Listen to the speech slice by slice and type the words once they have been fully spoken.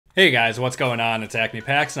Hey guys, what's going on? It's Acme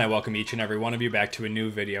Pax, and I welcome each and every one of you back to a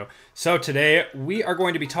new video. So today we are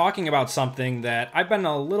going to be talking about something that I've been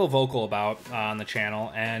a little vocal about on the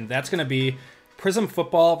channel, and that's going to be Prizm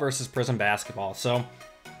Football versus Prizm Basketball. So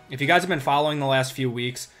if you guys have been following the last few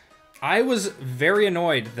weeks, I was very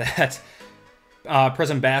annoyed that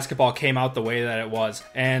Prizm Basketball came out the way that it was,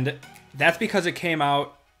 and that's because it came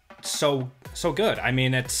out so good. I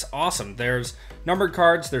mean, it's awesome. There's numbered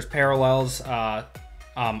cards, there's parallels,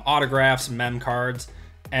 autographs, mem cards,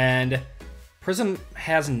 and Prizm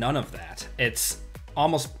has none of that.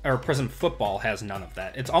 Prizm Football has none of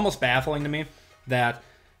that. It's almost baffling to me that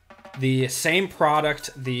the same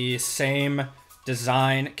product, the same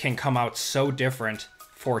design can come out so different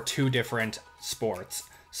for two different sports.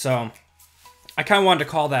 So I kind of wanted to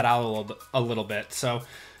call that out a little bit. So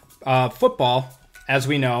football, as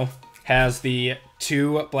we know, has the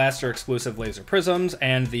two blaster exclusive laser prisms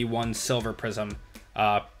and the one silver prism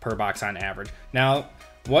per box on average. Now,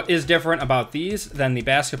 what is different about these than the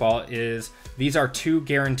basketball is these are two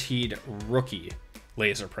guaranteed rookie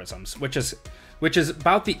laser prisms, which is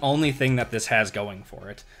about the only thing that this has going for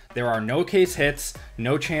it. There are no case hits,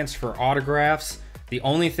 no chance for autographs. The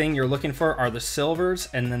only thing you're looking for are the silvers,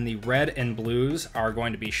 and then the red and blues are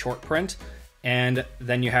going to be short print, and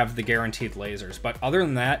then you have the guaranteed lasers. But other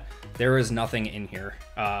than that, there is nothing in here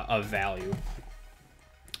of value.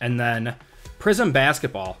 And then Prizm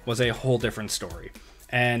Basketball was a whole different story.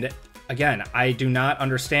 And again, I do not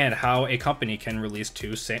understand how a company can release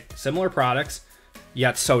two similar products,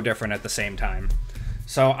 yet so different at the same time.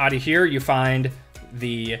 So out of here, you find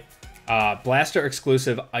the Blaster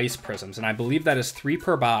exclusive Ice Prisms, and I believe that is 3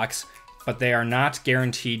 per box, but they are not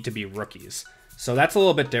guaranteed to be rookies. So that's a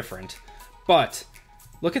little bit different. But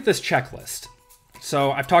look at this checklist.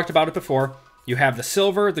 So I've talked about it before. You have the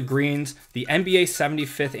silver, the greens, the NBA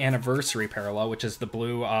 75th anniversary parallel, which is the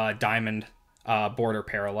blue diamond border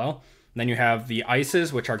parallel. Then you have the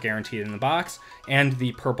ices, which are guaranteed in the box, and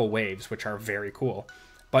the purple waves, which are very cool.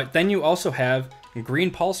 But then you also have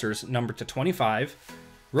green pulsars numbered to 25,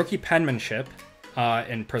 rookie penmanship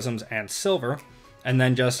in prisms and silver, and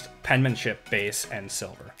then just penmanship base and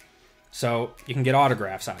silver. So you can get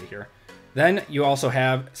autographs out of here. Then you also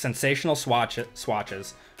have sensational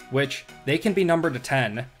swatches, which they can be numbered to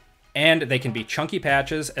 10, and they can be chunky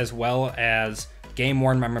patches as well as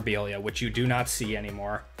game-worn memorabilia, which you do not see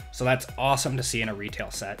anymore. So that's awesome to see in a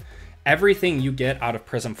retail set. Everything you get out of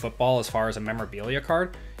Prizm Football as far as a memorabilia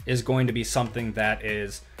card is going to be something that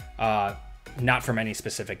is not from any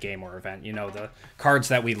specific game or event. You know, the cards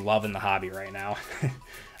that we love in the hobby right now.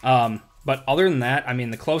 But other than that, I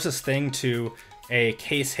mean, the closest thing to a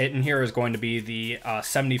case hit in here is going to be the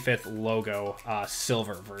 75th logo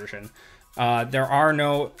silver version. There are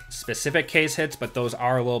no specific case hits, but those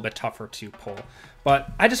are a little bit tougher to pull.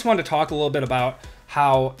 But I just wanted to talk a little bit about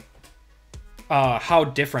how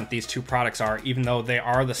different these two products are, even though they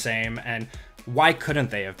are the same, and why couldn't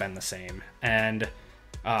they have been the same? And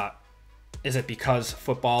is it because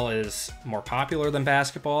football is more popular than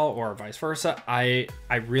basketball, or vice versa? I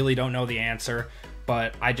really don't know the answer,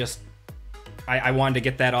 but I wanted to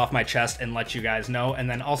get that off my chest and let you guys know, and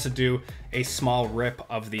then also do a small rip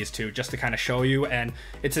of these two just to kind of show you. And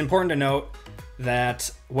it's important to note that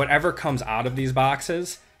whatever comes out of these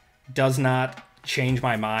boxes does not change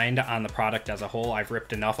my mind on the product as a whole. I've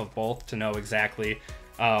ripped enough of both to know exactly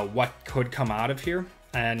what could come out of here.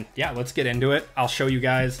 And yeah, let's get into it. I'll show you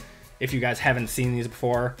guys, if you guys haven't seen these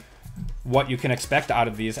before, what you can expect out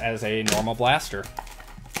of these as a normal blaster.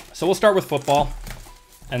 So we'll start with football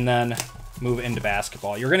and then move into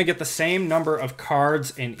basketball. You're going to get the same number of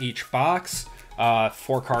cards in each box,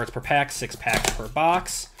 4 cards per pack, 6 packs per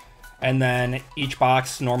box, and then each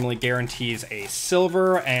box normally guarantees a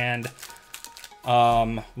silver and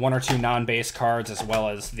 1 or 2 non-base cards, as well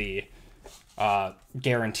as the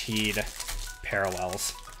guaranteed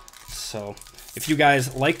parallels. So if you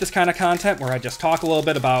guys like this kind of content where I just talk a little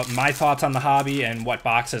bit about my thoughts on the hobby and what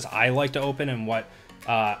boxes I like to open and what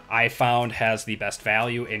I found has the best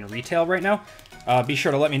value in retail right now, be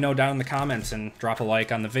sure to let me know down in the comments and drop a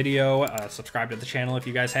like on the video, subscribe to the channel if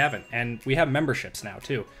you guys haven't. And we have memberships now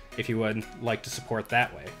too, if you would like to support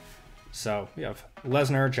that way. So we have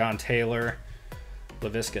Lesnar, John Taylor,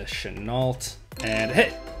 Laviska Shenault, and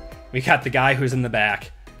hey, we got the guy who's in the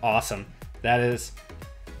back. Awesome. That is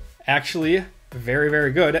actually very,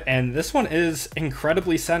 very good. And this one is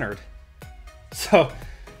incredibly centered. So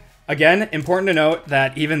again, important to note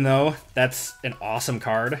that even though that's an awesome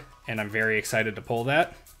card, and I'm very excited to pull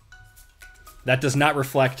that, that does not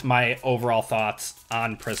reflect my overall thoughts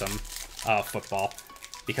on Prizm Football,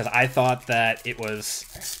 because I thought that it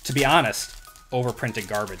was, to be honest, overprinted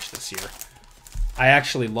garbage this year. I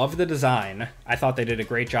actually love the design. I thought they did a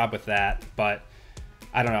great job with that, but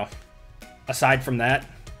I don't know. Aside from that,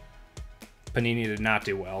 Panini did not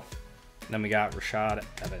do well. And then we got Rashawn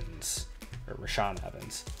Evans.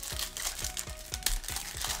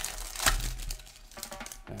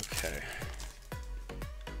 Okay.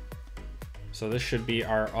 So this should be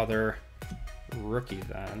our other rookie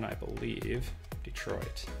then, I believe.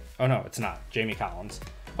 Detroit. Oh no, it's not. Jamie Collins.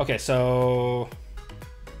 Okay, so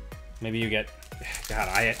maybe you get... God,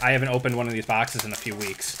 I haven't opened one of these boxes in a few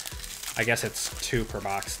weeks. I guess it's 2 per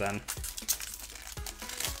box then.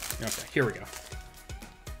 Okay, here we go.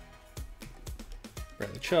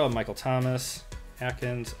 Bradley Chubb, Michael Thomas,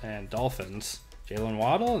 Atkins, and Dolphins. Jalen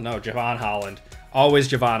Waddle? No, Javon Holland. Always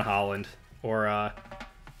Javon Holland or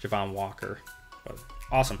Javon Walker. But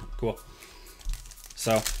awesome, cool.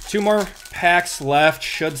 So 2 more packs left.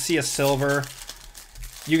 Should see a silver.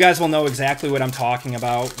 You guys will know exactly what I'm talking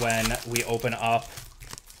about when we open up.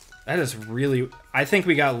 That is really... I think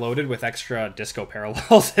we got loaded with extra disco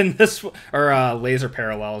parallels in this, or laser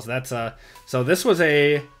parallels. That's so this was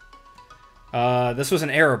a this was an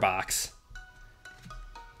error box.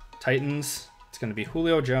 Titans. It's going to be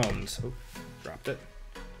Julio Jones. Oh, dropped it.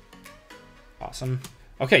 Awesome.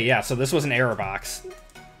 Okay, yeah. So this was an error box.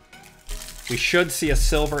 We should see a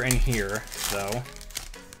silver in here, though,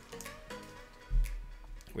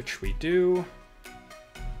 which we do.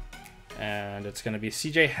 And it's going to be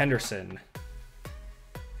CJ Henderson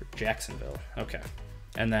for Jacksonville. Okay.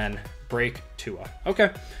 And then break Tua.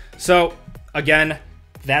 Okay. So, again,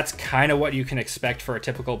 that's kind of what you can expect for a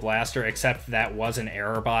typical blaster, except that was an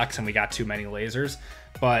error box and we got too many lasers.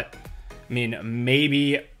 But, I mean,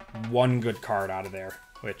 maybe one good card out of there,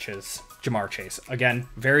 which is Jamar Chase. Again,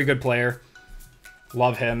 very good player.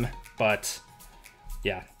 Love him, but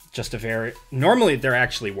yeah, just a very... Normally, they're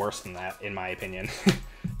actually worse than that, in my opinion.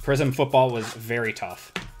 Prizm Football was very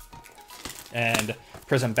tough. And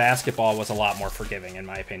Prizm Basketball was a lot more forgiving, in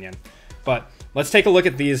my opinion. But let's take a look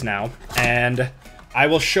at these now, and I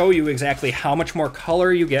will show you exactly how much more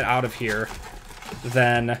color you get out of here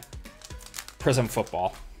than Prizm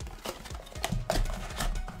Football. Okay.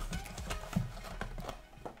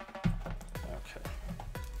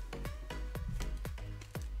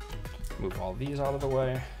 Move all these out of the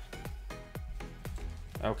way.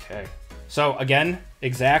 Okay. So again,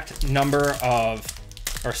 exact number of,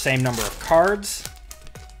 or same number of cards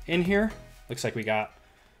in here. Looks like we got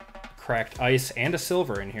cracked ice and a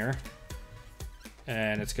silver in here.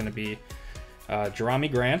 And it's going to be Jerami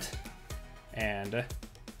Grant and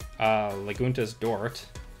Laguntas Dort.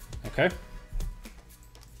 Okay.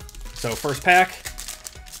 So first pack,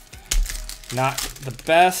 not the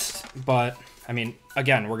best, but I mean,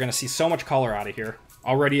 again, we're going to see so much color out of here.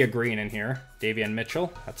 Already a green in here. Davian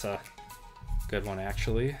Mitchell. That's a good one,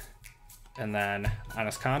 actually. And then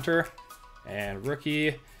Anas Kanter and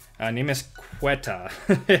rookie Nemes Quetta.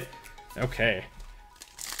 Okay.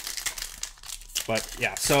 But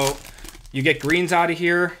yeah, so you get greens out of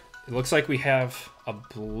here. It looks like we have a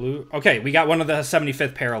blue. Okay, we got one of the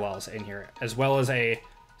 75th parallels in here, as well as a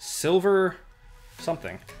silver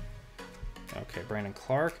something. Okay, Brandon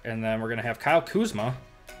Clark. And then we're going to have Kyle Kuzma.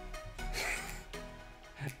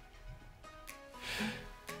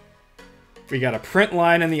 We got a print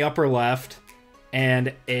line in the upper left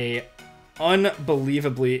and a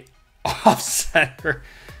unbelievably off-center.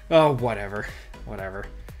 Oh, whatever.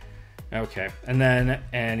 Okay, and then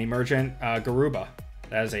an emergent Garuba.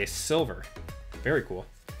 That is a silver. Very cool.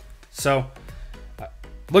 So,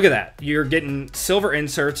 look at that. You're getting silver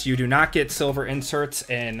inserts. You do not get silver inserts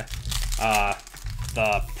in the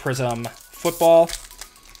Prizm Football.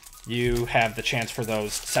 You have the chance for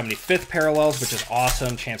those 75th parallels, which is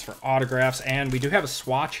awesome. Chance for autographs. And we do have a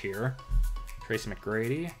swatch here. Tracy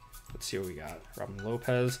McGrady. Let's see what we got. Robin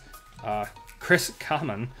Lopez. Chris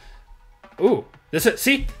Common. Ooh, this is,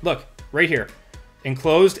 see, look, right here.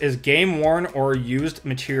 Enclosed is game worn or used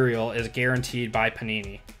material is guaranteed by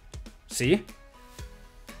Panini. See?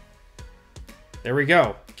 There we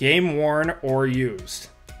go. Game worn or used.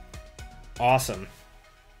 Awesome.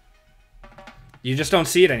 You just don't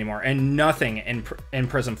see it anymore. And nothing in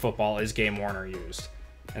Prizm Football is game worn or used.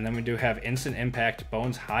 And then we do have Instant Impact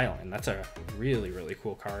Bones Highland. That's a really, really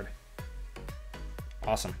cool card.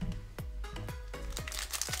 Awesome.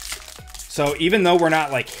 So even though we're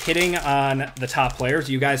not like hitting on the top players,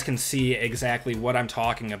 you guys can see exactly what I'm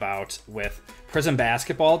talking about with Prizm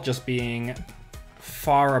Basketball just being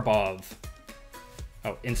far above.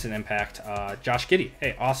 Oh, Instant Impact. Josh Giddey.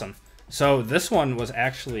 Hey, awesome. So this one was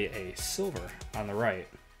actually a silver on the right,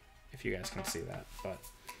 if you guys can see that, but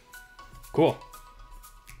cool.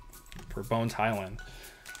 for Bones Highland.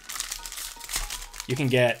 You can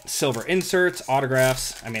get silver inserts,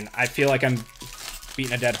 autographs. I mean, I feel like I'm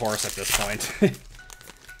beating a dead horse at this point.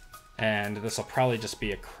 And this will probably just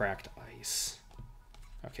be a cracked ice.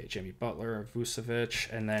 Okay, Jimmy Butler,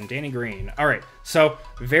 Vucevic, and then Danny Green. All right, so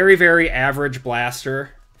very, very average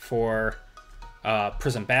blaster for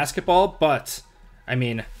Prizm Basketball, but, I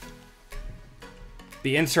mean,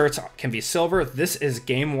 the inserts can be silver. This is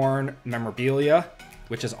game-worn memorabilia,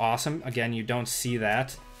 which is awesome. Again, you don't see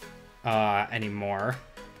that anymore.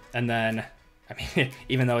 And then, I mean,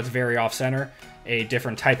 even though it's very off-center, a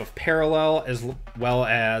different type of parallel, as well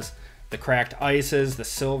as the cracked ices, the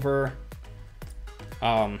silver.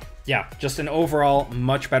 Yeah, just an overall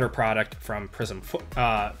much better product from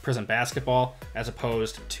Prizm Basketball as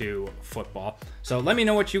opposed to football. So let me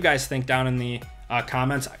know what you guys think down in the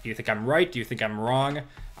comments. Do you think I'm right? Do you think I'm wrong?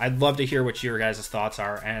 I'd love to hear what your guys' thoughts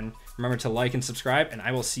are. And remember to like and subscribe, and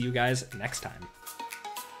I will see you guys next time.